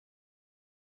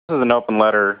This is an open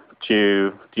letter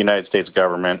to the United States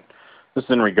government. This is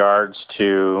in regards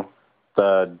to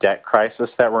the debt crisis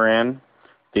that we're in,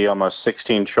 the almost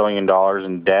 $16 trillion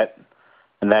in debt,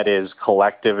 and that is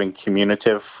collective and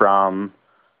cumulative from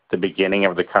the beginning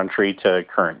of the country to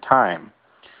current time.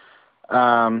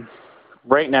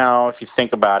 Right now, if you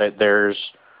think about it, there's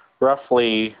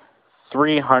roughly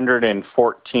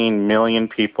 314 million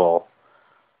people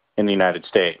in the United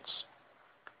States.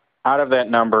 Out of that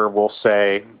number, we'll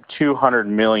say 200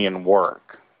 million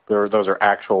work. Those are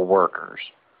actual workers.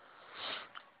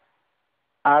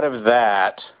 Out of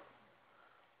that,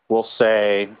 we'll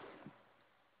say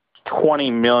 20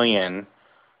 million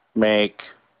make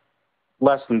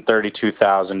less than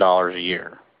 $32,000 a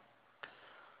year.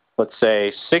 Let's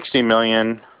say 60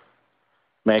 million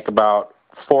make about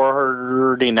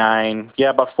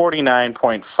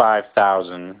 49.5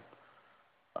 thousand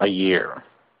a year.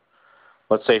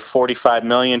 Let's say 45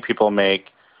 million people make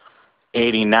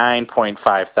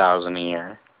 89.5 thousand a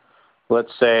year.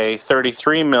 Let's say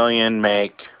 33 million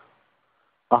make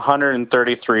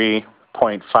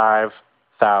 133.5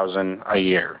 thousand a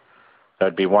year. That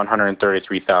would be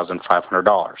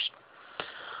 $133,500.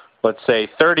 Let's say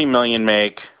 30 million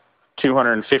make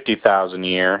 250,000 a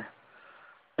year.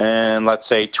 And let's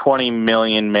say 20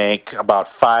 million make about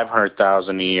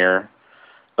 500,000 a year.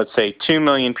 Let's say 2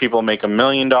 million people make $1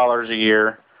 million a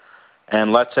year,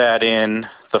 and let's add in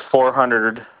the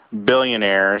 400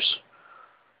 billionaires,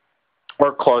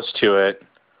 or close to it,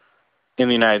 in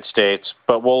the United States,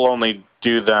 but we'll only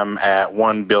do them at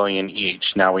 $1 billion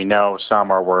each. Now we know some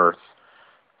are worth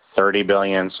 30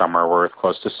 billion, some are worth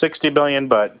close to 60 billion,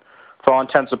 but for all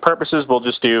intents and purposes, we'll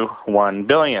just do 1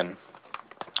 billion.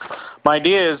 My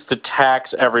idea is to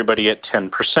tax everybody at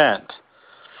 10%.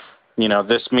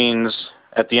 This means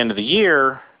at the end of the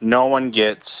year, no one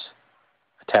gets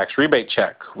a tax rebate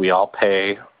check. We all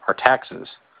pay our taxes,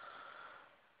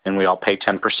 and we all pay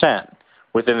 10%.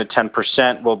 Within the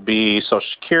 10% will be Social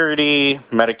Security,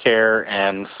 Medicare,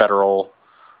 and federal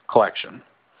collection.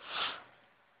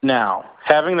 Now,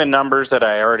 having the numbers that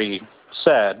I already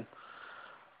said,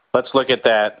 let's look at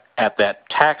that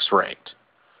tax rate.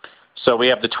 So we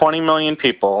have the 20 million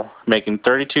people making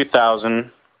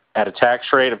 $32,000 at a tax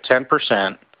rate of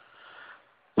 10%,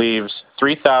 leaves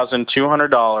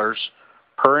 $3,200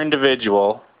 per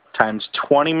individual times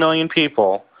 20 million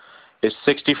people is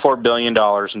 $64 billion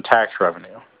in tax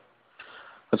revenue.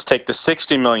 Let's take the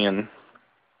 60 million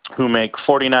who make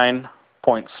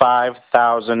 49.5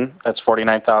 thousand, that's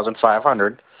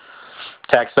 49,500,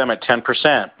 tax them at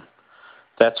 10%.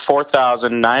 That's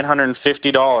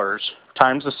 $4,950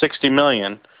 times the 60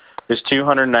 million is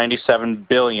 $297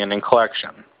 billion in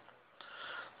collection.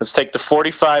 Let's take the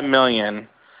 45 million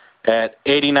at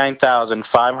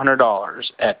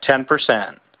 $89,500 at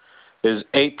 10% is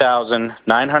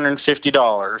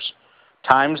 $8,950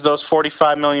 times those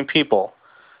 45 million people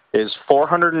is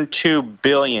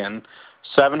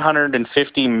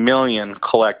 402,750 million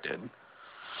collected.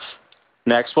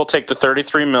 Next, we'll take the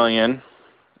 33 million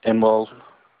and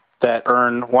that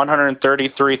earn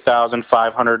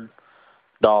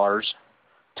 $133,500,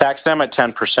 tax them at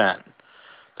 10%.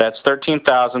 That's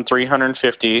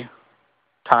 13,350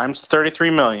 times 33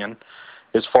 million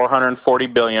is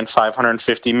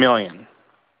 440,550 million.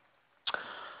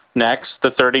 Next, the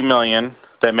 30 million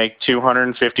that make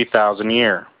 250,000 a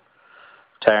year.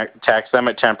 Tax them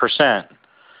at 10%.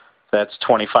 That's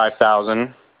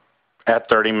 25,000 at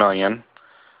 30 million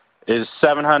is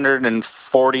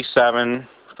 747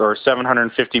 or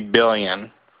 750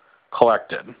 billion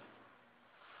collected.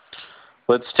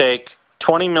 Let's take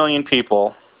 20 million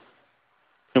people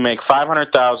who make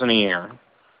 500,000 a year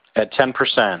at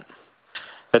 10%.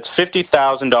 That's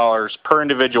 $50,000 per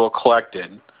individual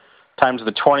collected times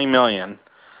the 20 million.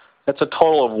 That's a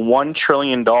total of $1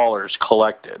 trillion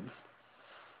collected.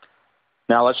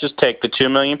 Now let's just take the 2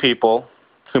 million people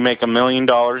who make $1 million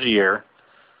a year,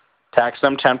 tax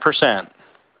them 10%.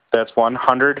 That's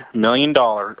 $100 million,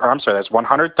 that's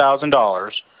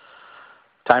 $100,000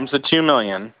 times the 2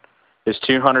 million is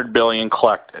 200 billion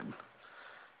collected.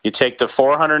 You take the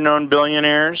 400 known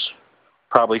billionaires,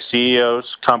 probably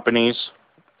CEOs, companies,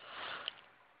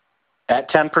 at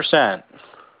 10%.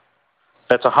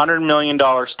 That's $100 million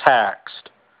taxed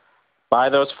by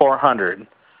those 400.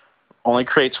 Only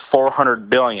creates 400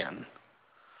 billion.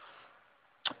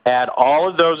 Add all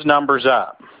of those numbers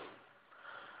up.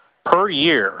 Per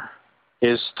year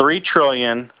is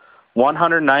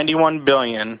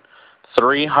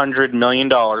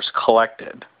 $3,191,300,000,000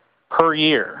 collected per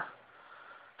year.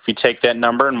 If you take that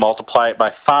number and multiply it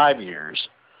by 5 years,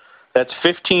 that's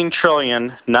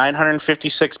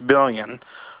 $15,956,400,000,000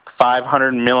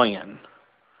 500 million.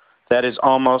 That is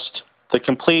almost the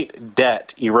complete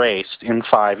debt erased in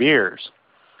 5 years.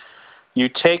 You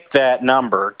take that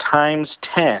number times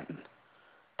 10.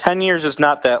 10 years is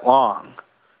not that long.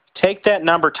 Take that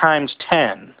number times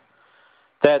 10.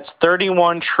 That's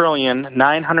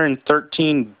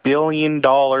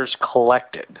 $31,913,000,000,000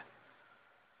 collected.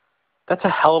 That's a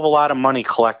hell of a lot of money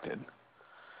collected.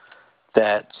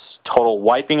 That's total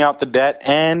wiping out the debt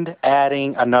and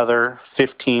adding another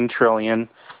 15 trillion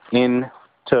in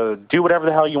to do whatever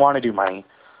the hell you want to do money.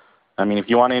 I mean, if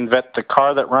you want to invent the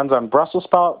car that runs on Brussels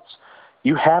sprouts,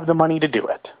 you have the money to do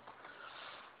it.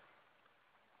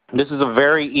 This is a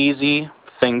very easy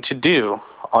thing to do.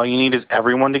 All you need is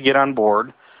everyone to get on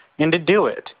board and to do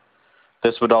it.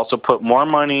 This would also put more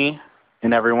money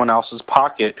in everyone else's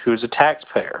pocket who's a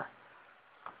taxpayer.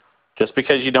 Just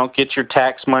because you don't get your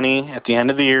tax money at the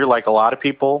end of the year like a lot of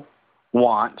people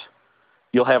want,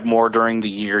 you'll have more during the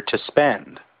year to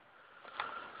spend.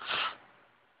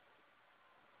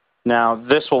 Now,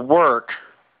 this will work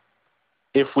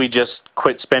if we just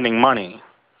quit spending money.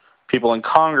 People in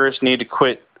Congress need to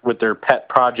quit with their pet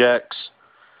projects.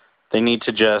 They need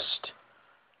to just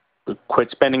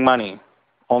quit spending money.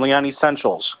 Only on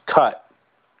essentials. Cut.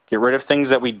 Get rid of things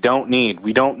that we don't need.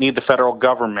 We don't need the federal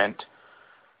government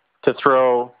to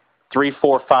throw $3,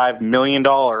 $4, $5 million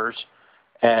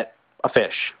at a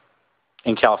fish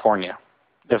in California.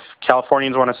 If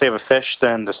Californians want to save a fish,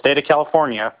 then the state of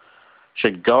California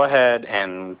should go ahead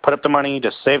and put up the money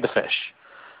to save the fish.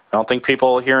 I don't think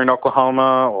people here in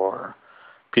Oklahoma or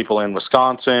people in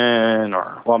Wisconsin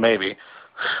or, well, maybe,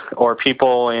 or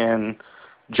people in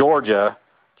Georgia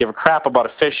give a crap about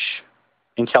a fish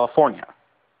in California.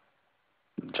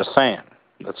 Just saying.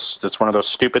 That's one of those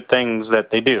stupid things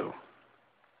that they do.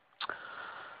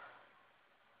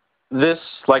 This,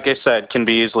 like I said, can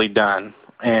be easily done.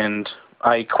 And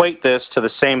I equate this to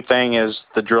the same thing as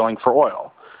the drilling for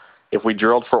oil. If we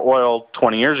drilled for oil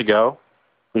 20 years ago,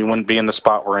 we wouldn't be in the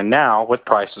spot we're in now with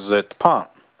prices at the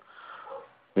pump.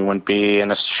 We wouldn't be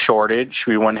in a shortage.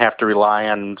 We wouldn't have to rely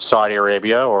on Saudi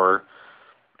Arabia or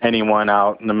anyone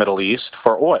out in the Middle East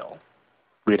for oil.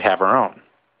 We'd have our own.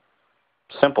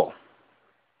 Simple.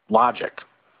 Logic.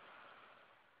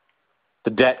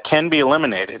 The debt can be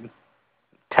eliminated.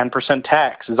 10%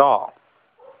 tax is all.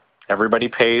 Everybody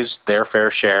pays their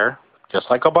fair share, just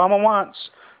like Obama wants.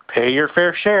 Pay your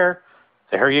fair share.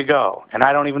 There you go. And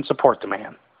I don't even support the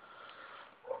man.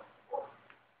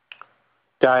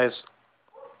 Guys,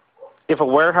 if a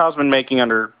warehouseman making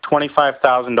under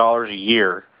 $25,000 a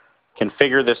year can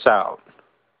figure this out,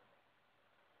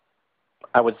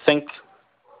 I would think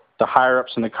the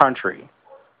higher-ups in the country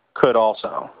could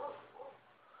also.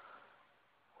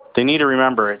 They need to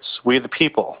remember it's we the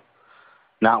people,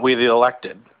 not we the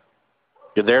elected.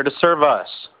 You're there to serve us.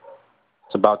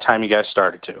 It's about time you guys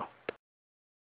started to.